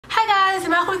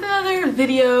back with another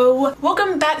video.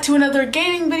 Welcome back to another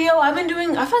gaming video. I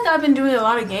feel like I've been doing a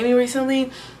lot of gaming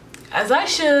recently, as I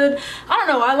should. I don't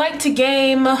know, I like to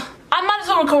game. I might as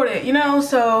well record it, you know?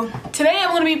 So today I'm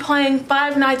gonna be playing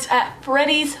Five Nights at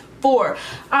Freddy's 4.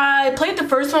 I played the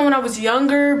first one when I was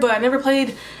younger, but I never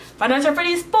played Five Nights at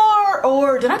Freddy's 4,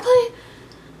 or did I play?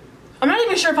 I'm not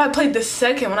even sure if I played the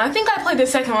second one. I think I played the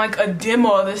second one, like a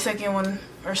demo of the second one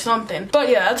or something. But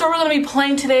yeah, that's what we're gonna be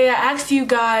playing today. I asked you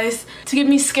guys to give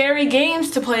me scary games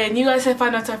to play, and you guys said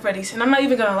Five Nights at Freddy's. And I'm not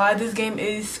even gonna lie, this game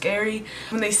is scary.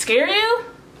 When they scare you,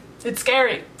 it's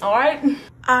scary, all right?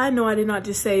 I know I did not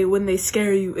just say when they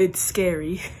scare you, it's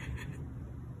scary.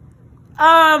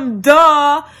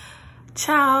 Duh.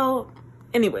 Ciao.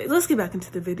 Anyways, let's get back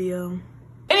into the video.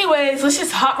 Anyways, let's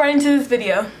just hop right into this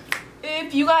video.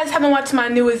 If you guys haven't watched my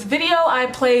newest video, I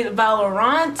played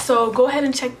Valorant, so go ahead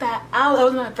and check that out. That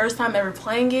was my first time ever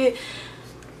playing it.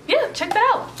 Yeah, check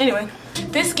that out. Anyway,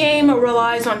 this game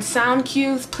relies on sound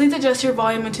cues. Please adjust your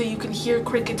volume until you can hear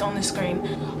crickets on the screen.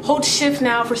 Hold shift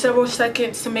now for several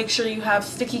seconds to make sure you have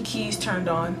sticky keys turned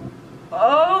on.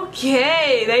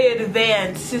 Okay, they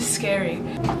advance. This is scary.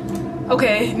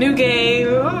 Okay, new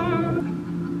game.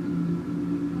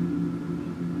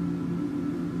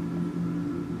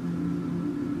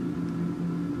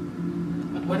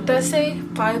 What did that say?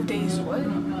 5 days, what?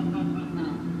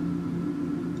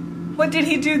 What did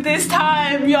he do this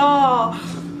time, y'all?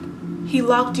 He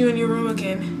locked you in your room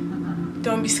again.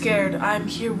 Don't be scared, I'm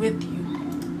here with you.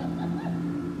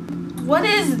 What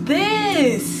is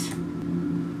this?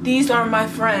 These are my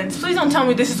friends. Please don't tell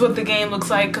me this is what the game looks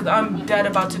like, because I'm dead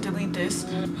about to delete this.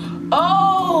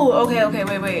 Oh, okay,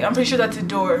 wait. I'm pretty sure that's a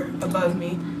door above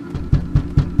me.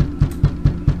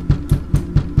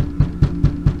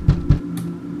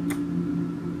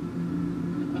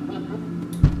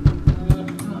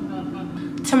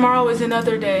 Tomorrow is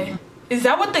another day. Is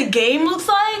that what the game looks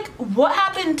like? What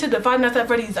happened to the Five Nights at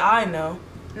Freddy's I know?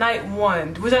 Night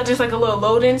 1. Was that just like a little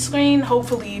load-in screen?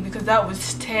 Hopefully, because that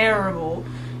was terrible.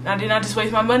 And I did not just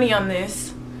waste my money on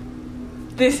this.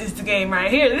 This is the game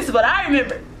right here. This is what I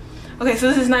remember. Okay, so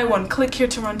this is night 1. Click here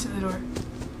to run to the door.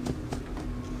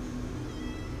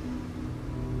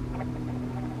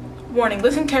 Warning,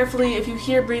 listen carefully. If you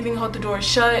hear breathing, hold the door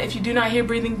shut. If you do not hear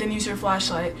breathing, then use your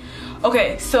flashlight.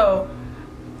 Okay, so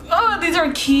oh, these are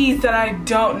keys that I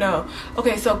don't know.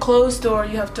 Okay, so close door,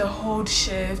 you have to hold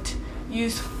shift,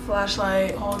 use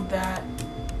flashlight, hold that.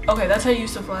 Okay, that's how you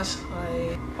use the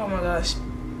flashlight. Oh my gosh,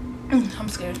 I'm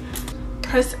scared.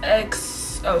 Press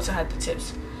X, oh, to hide the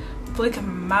tips. Flick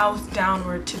mouse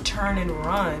downward to turn and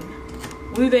run.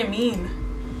 What do they mean?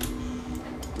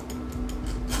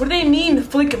 What do they mean,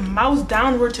 flick mouse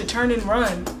downward to turn and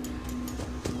run?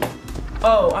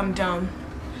 Oh, I'm dumb.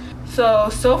 So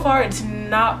far it's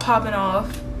not popping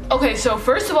off. Okay, so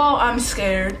first of all, I'm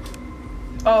scared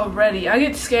already. I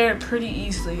get scared pretty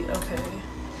easily. Okay.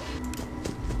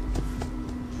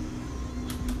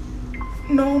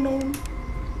 No,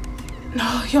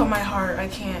 yo, my heart, I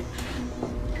can't.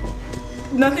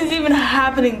 Nothing's even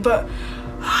happening, but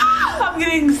I'm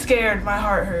getting scared. My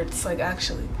heart hurts, like,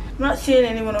 actually. I'm not seeing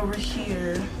anyone over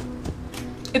here.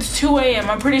 It's 2 a.m.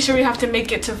 I'm pretty sure we have to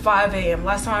make it to 5 a.m.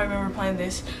 Last time I remember playing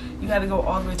this, you had to go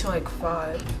all the way to like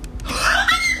 5.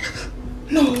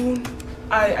 No,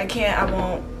 I can't. I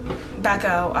won't back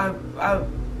out.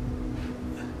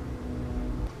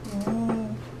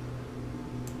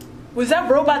 Was that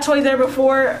robot toy there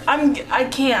before? I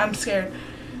can't. I'm scared.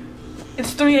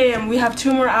 It's 3 a.m. We have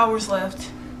 2 more hours left.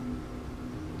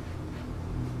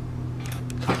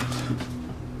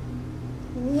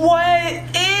 What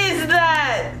is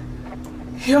that?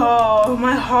 Yo,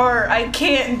 my heart. I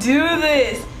can't do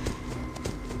this.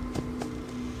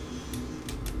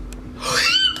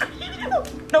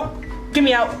 No, get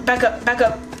me out. Back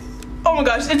up. Oh my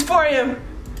gosh, it's 4 a.m.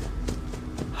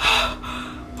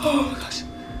 Oh my gosh.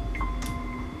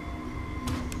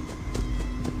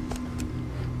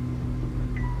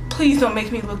 Please don't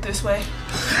make me look this way.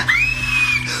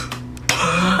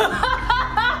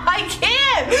 I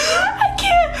can't.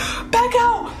 Back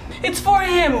out. It's 4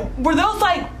 a.m. Were those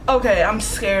like, okay, I'm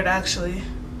scared actually.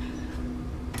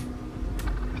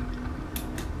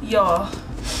 Y'all,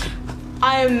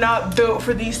 I am not built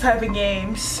for these type of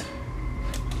games.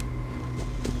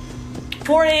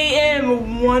 4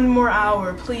 a.m. 1 more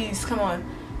hour, please, come on.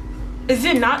 Is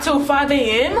it not till 5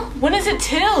 a.m.? When is it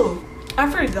till? I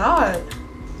forgot.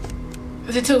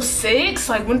 Is it till 6?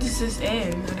 Like, when does this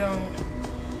end? I don't.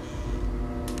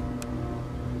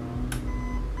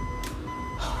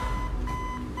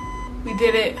 We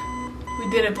did it. We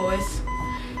did it, boys.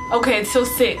 Okay, it's till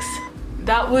 6.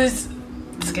 That was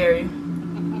scary.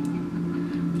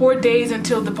 4 days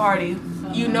until the party.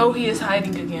 You know he is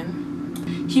hiding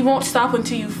again. He won't stop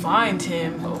until you find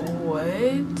him.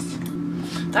 What?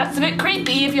 That's a bit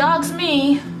creepy if you ask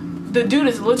me. The dude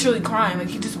is literally crying. Like,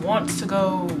 he just wants to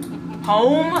go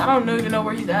home. I don't even know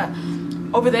where he's at.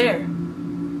 Over there.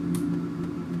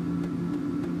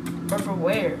 Or for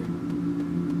where?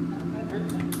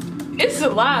 It's a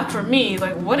laugh for me.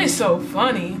 Like, what is so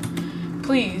funny?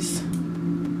 Please.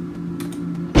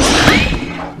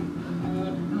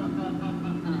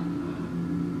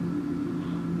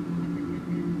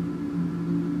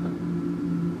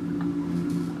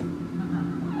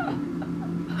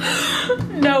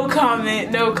 No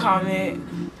comment, no comment.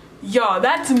 Y'all,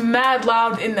 that's mad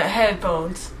loud in the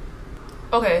headphones.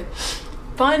 Okay.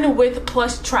 Fun with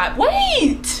plush trap.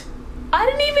 Wait! I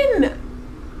didn't even...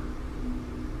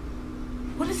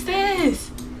 What is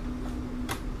this?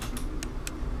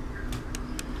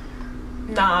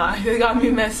 Nah, it got me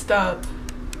messed up.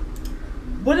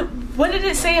 What did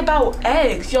it say about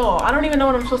eggs? Y'all, I don't even know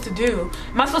what I'm supposed to do.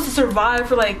 Am I supposed to survive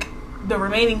for like the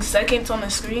remaining seconds on the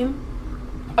screen?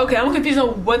 Okay, I'm confused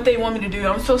on what they want me to do.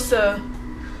 I'm supposed to...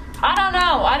 I don't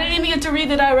know. I didn't even get to read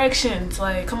the directions.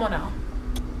 Like, come on now.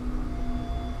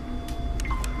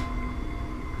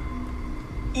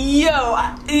 Yo,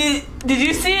 did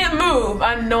you see it move?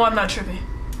 I know I'm not tripping.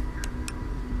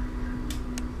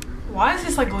 Why is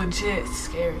this like legit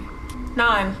scary?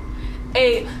 9,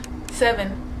 8,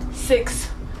 7, 6,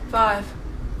 5,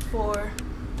 4,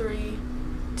 3,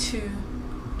 2,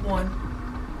 1.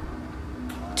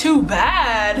 Too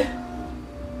bad?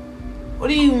 What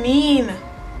do you mean?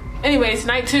 Anyways,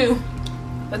 night 2.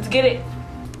 Let's get it.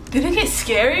 Did it get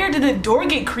scarier? Did the door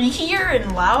get creakier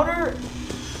and louder?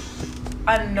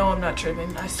 I know I'm not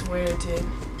tripping. I swear it did.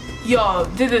 Y'all,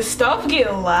 did the stuff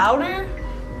get louder?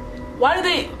 Why do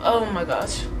they... Oh my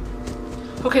gosh.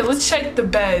 Okay, let's check the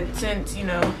bed since, you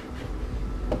know,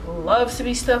 loves to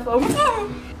be stuff over.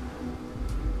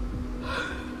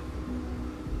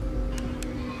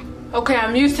 Okay,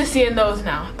 I'm used to seeing those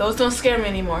now. Those don't scare me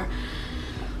anymore.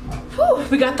 Whew,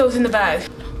 we got those in the bag.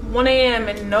 1 a.m.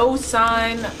 and no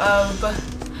sign of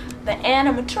the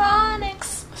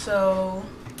animatronics. So...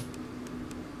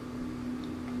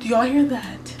 Do y'all hear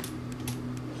that?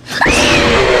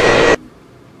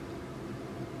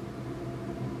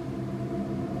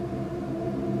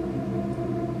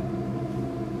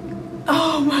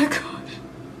 Oh my gosh.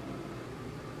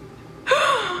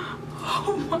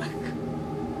 Oh my god.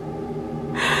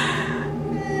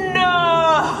 No!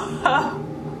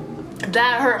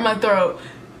 That hurt my throat.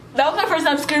 That was my first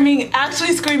time screaming,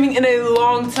 actually screaming in a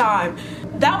long time.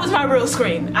 That was my real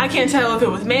scream. I can't tell if it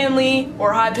was manly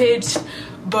or high pitched.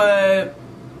 But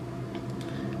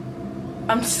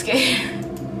I'm scared,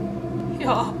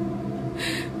 y'all.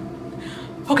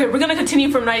 Okay, we're gonna continue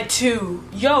from night 2.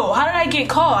 Yo, how did I get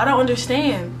caught? I don't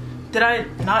understand. Did I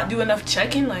not do enough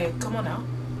checking? Like, come on now.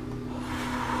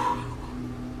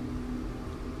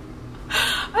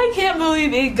 I can't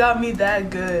believe it got me that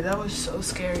good. That was so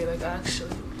scary, like,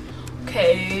 actually.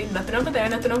 Okay, nothing over there,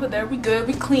 nothing over there. We good,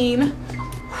 we clean.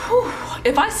 Whew.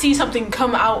 If I see something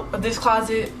come out of this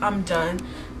closet, I'm done.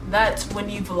 That's when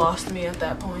you've lost me at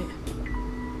that point.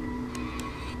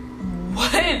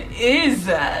 What is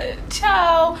that?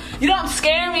 Ciao. You don't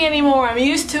scare me anymore. I'm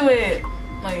used to it.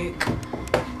 Like,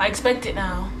 I expect it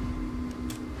now.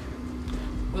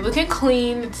 We're looking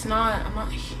clean. It's not, I'm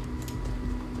not.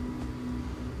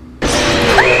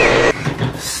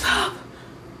 Stop.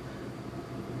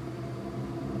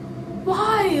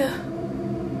 Why?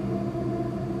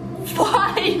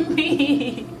 Why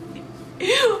me?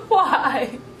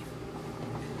 Why?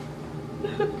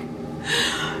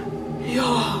 Yo.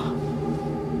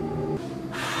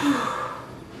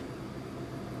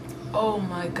 Oh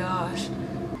my gosh.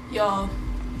 Y'all,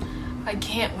 I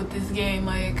can't with this game.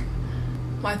 Like,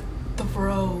 my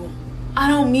throat. I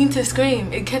don't mean to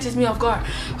scream. It catches me off guard.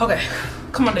 Okay,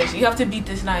 come on, Dejah. You have to beat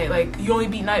this night. Like, you only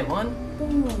beat night 1?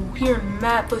 Ooh, hearing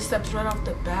mad footsteps right off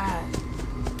the bat.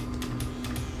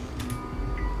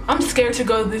 I'm scared to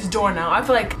go to this door now. I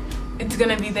feel like it's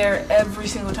gonna be there every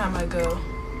single time I go.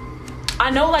 I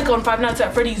know, like, on Five Nights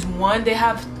at Freddy's 1, they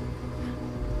have...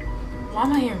 Why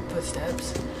am I hearing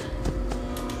footsteps?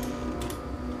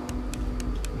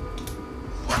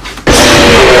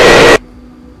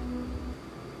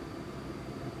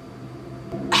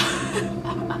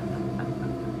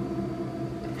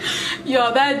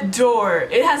 Yo, that door,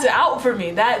 it has it out for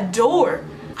me. That door.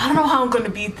 I don't know how I'm gonna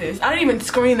beat this. I didn't even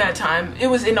scream that time. It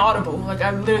was inaudible. Like,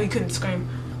 I literally couldn't scream.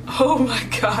 Oh my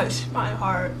gosh, my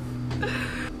heart.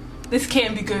 This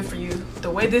can't be good for you. The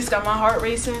way this got my heart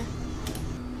racing.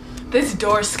 This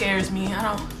door scares me. I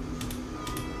don't.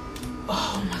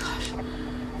 Oh my gosh.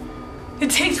 It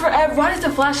takes forever. Why does the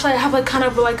flashlight have like kind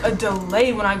of like a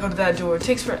delay when I go to that door? It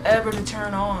takes forever to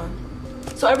turn on.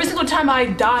 So every single time I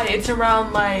die, it's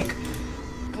around like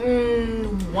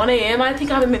 1 a.m. I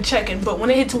think I haven't been checking, but when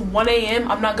it hits 1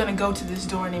 a.m. I'm not gonna go to this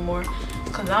door anymore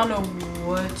because I don't know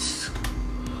what's...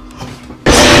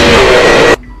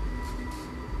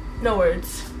 No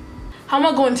words. How am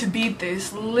I going to beat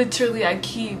this? Literally, I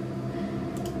keep...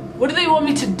 What do they want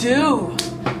me to do?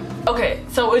 Okay,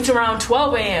 so it's around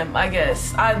 12 a.m. I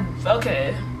guess.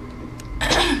 Okay.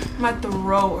 My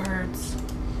throat hurts.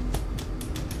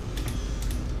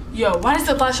 Yo, why does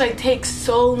the flashlight take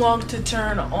so long to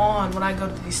turn on when I go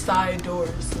to these side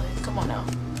doors? Like, come on now.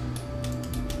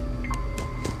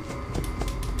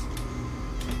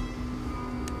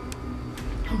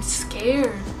 I'm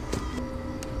scared.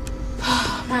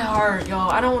 My heart, y'all.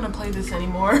 I don't want to play this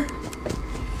anymore.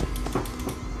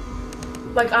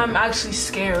 Like, I'm actually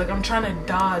scared. Like, I'm trying to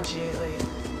dodge it. Like,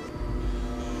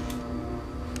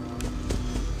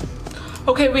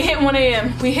 okay, we hit 1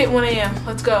 a.m. We hit 1 a.m.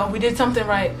 Let's go. We did something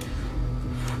right.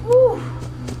 Woo.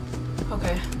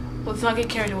 Okay, let's not get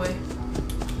carried away.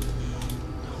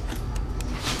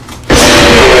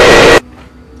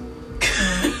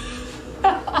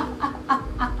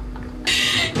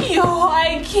 Yo,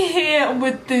 I can't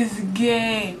with this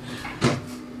game.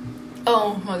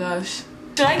 Oh my gosh.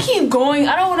 Should I keep going?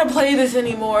 I don't want to play this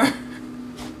anymore.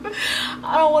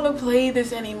 I don't want to play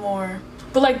this anymore.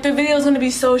 But like the video is going to be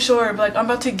so short. But like I'm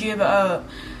about to give up.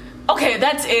 Okay,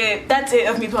 that's it. That's it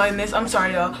of me playing this. I'm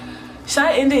sorry, y'all. Should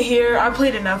I end it here? I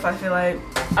played enough, I feel like.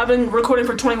 I've been recording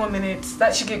for 21 minutes.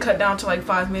 That should get cut down to like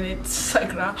 5 minutes.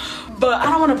 Like now. But I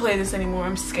don't want to play this anymore.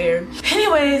 I'm scared.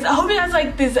 Anyways, I hope you guys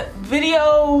like this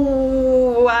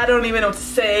video. I don't even know what to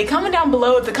say. Comment down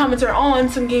below if the comments are on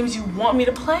some games you want me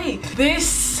to play.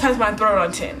 This has my throat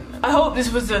on 10. I hope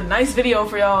this was a nice video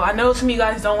for y'all. I know some of you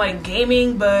guys don't like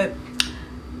gaming, but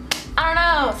I don't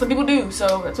know. Some people do,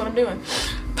 so that's what I'm doing.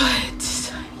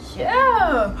 But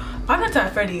yeah, Five Nights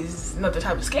at Freddy's another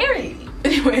type of scary.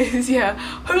 Anyways, yeah,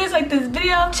 hope you guys like this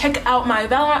video. Check out my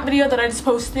Valorant video that I just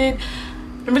posted.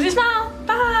 Remember to smile.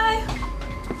 Bye.